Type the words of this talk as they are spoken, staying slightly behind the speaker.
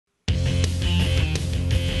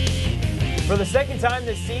For the second time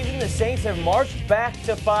this season, the Saints have marched back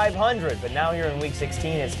to 500. But now here in Week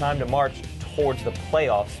 16, it's time to march towards the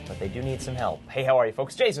playoffs. But they do need some help. Hey, how are you,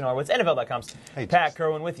 folks? Jason Horowitz, NFL.com's Pat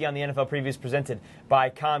Kerwin with you on the NFL Previews presented by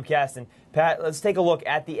Comcast. And, Pat, let's take a look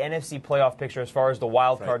at the NFC playoff picture as far as the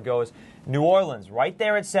wild card goes. New Orleans, right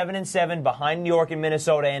there at 7-7, behind New York and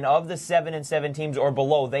Minnesota. And of the 7-7 teams or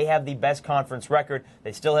below, they have the best conference record.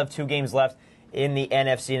 They still have 2 games left in the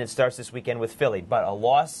NFC, and it starts this weekend with Philly. But a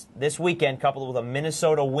loss this weekend coupled with a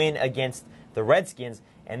Minnesota win against the Redskins,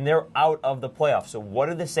 and they're out of the playoffs. So what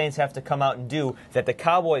do the Saints have to come out and do that the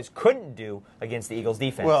Cowboys couldn't do against the Eagles'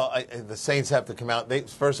 defense? Well, the Saints have to come out.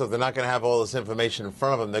 First off, they're not going to have all this information in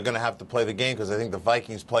front of them. They're going to have to play the game because I think the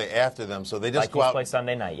Vikings play after them. So they just Vikings go out. Play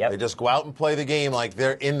Sunday night. Yep. They just go out and play the game like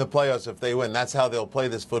they're in the playoffs if they win. That's how they'll play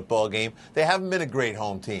this football game. They haven't been a great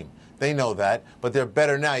home team. They know that, but they're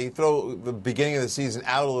better now. You throw the beginning of the season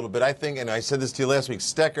out a little bit. I think, and I said this to you last week,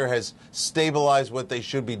 Stecker has stabilized what they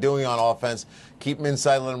should be doing on offense. Keep them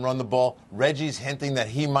inside, let them run the ball. Reggie's hinting that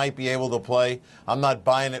he might be able to play. I'm not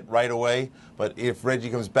buying it right away, but if Reggie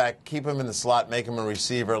comes back, keep him in the slot, make him a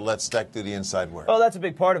receiver, let Steck do the inside work. Well, that's a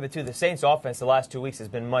big part of it, too. The Saints' offense the last 2 weeks has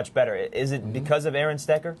been much better. Is it because of Aaron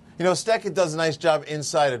Stecker? You know, Stecker does a nice job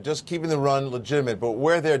inside of just keeping the run legitimate, but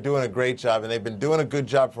where they're doing a great job, and they've been doing a good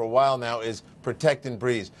job for a while now, is protecting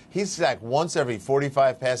Breeze. He's sacked once every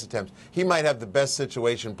 45 pass attempts. He might have the best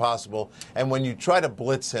situation possible, and when you try to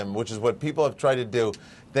blitz him, which is what people have tried to do,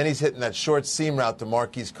 then he's hitting that short seam route to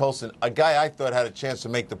Marquise Colston, a guy I thought had a chance to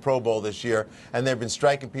make the Pro Bowl this year, and they've been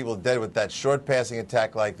striking people dead with that short passing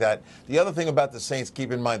attack like that. The other thing about the Saints, keep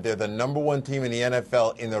in mind, they're the #1 team in the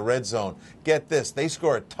NFL in the red zone. Get this, they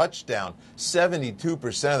score a touchdown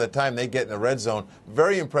 72% of the time they get in the red zone.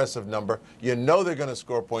 Very impressive number. You know they're going to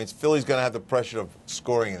score points. Philly's going to have the pressure of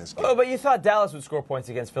scoring in this game. Oh, but you thought Dallas would score points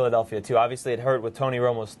against Philadelphia, too. Obviously, it hurt with Tony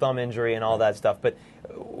Romo's thumb injury and all that stuff, but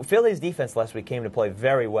Philly's defense last week came to play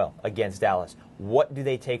very well against Dallas. What do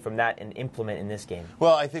they take from that and implement in this game?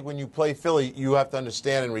 Well, I think when you play Philly, you have to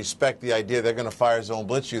understand and respect the idea they're going to fire zone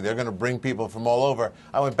blitz you. They're going to bring people from all over.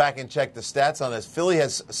 I went back and checked the stats on this. Philly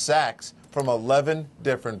has sacks from 11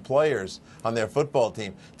 different players on their football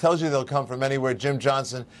team. Tells you they'll come from anywhere. Jim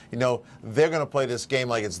Johnson, you know, they're going to play this game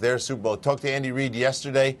like it's their Super Bowl. Talked to Andy Reid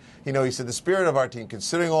yesterday. You know, he said the spirit of our team,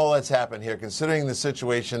 considering all that's happened here, considering the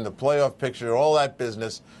situation, the playoff picture, all that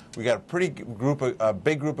business, we got a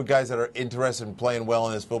big group of guys that are interested in playing well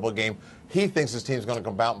in this football game. He thinks his team's going to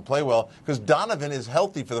come out and play well because Donovan is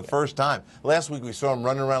healthy for the first time. Last week we saw him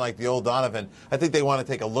running around like the old Donovan. I think they want to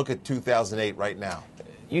take a look at 2008 right now.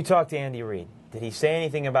 You talked to Andy Reid. Did he say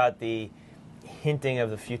anything about the hinting of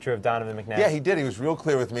the future of Donovan McNabb? Yeah, he did. He was real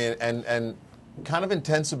clear with me and kind of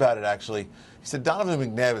intense about it, actually. He said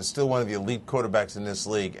Donovan McNabb is still one of the elite quarterbacks in this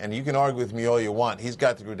league, and you can argue with me all you want. He's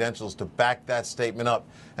got the credentials to back that statement up,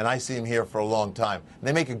 and I see him here for a long time. And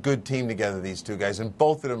they make a good team together, these two guys, and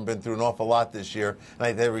both of them have been through an awful lot this year,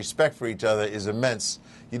 and their respect for each other is immense.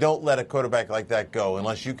 You don't let a quarterback like that go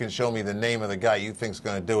unless you can show me the name of the guy you think is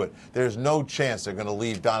going to do it. There's no chance they're going to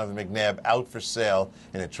leave Donovan McNabb out for sale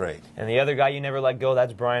in a trade. And the other guy you never let go,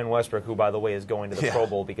 that's Brian Westbrook, who, by the way, is going to the Pro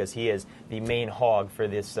Bowl because he is the main hog for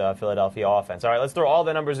this Philadelphia offense. All right, let's throw all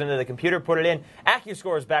the numbers into the computer, put it in.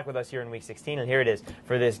 AccuScore is back with us here in Week 16, and here it is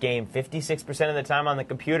for this game. 56% of the time on the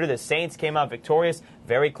computer, the Saints came out victorious.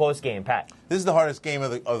 Very close game. Pat? This is the hardest game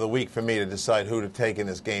of the week for me to decide who to take in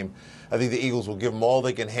this game. I think the Eagles will give them all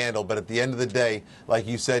they can handle, but at the end of the day, like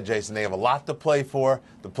you said, Jason, they have a lot to play for.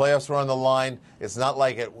 The playoffs are on the line. It's not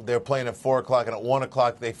like they're playing at 4 o'clock and at 1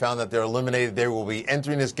 o'clock they found that they're eliminated. They will be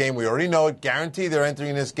entering this game. We already know it. Guarantee they're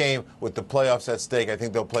entering this game with the playoffs at stake. I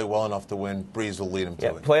think they'll play well enough to win. Breeze will lead them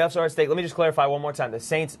to it. Playoffs are at stake. Let me just clarify one more time. The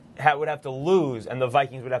Saints would have to lose and the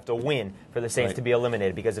Vikings would have to win for the Saints to be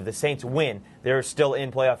eliminated, because if the Saints win, they're still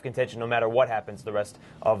in playoff contention no matter what happens the rest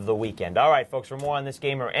of the weekend. All right, folks, for more on this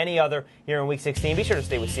game or any other here in Week 16, be sure to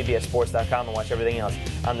stay with CBSSports.com and watch everything else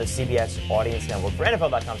on the CBS Audience Network. For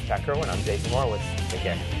NFL.com's Pat Kerwin, I'm Jason Horowitz. Take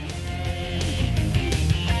care.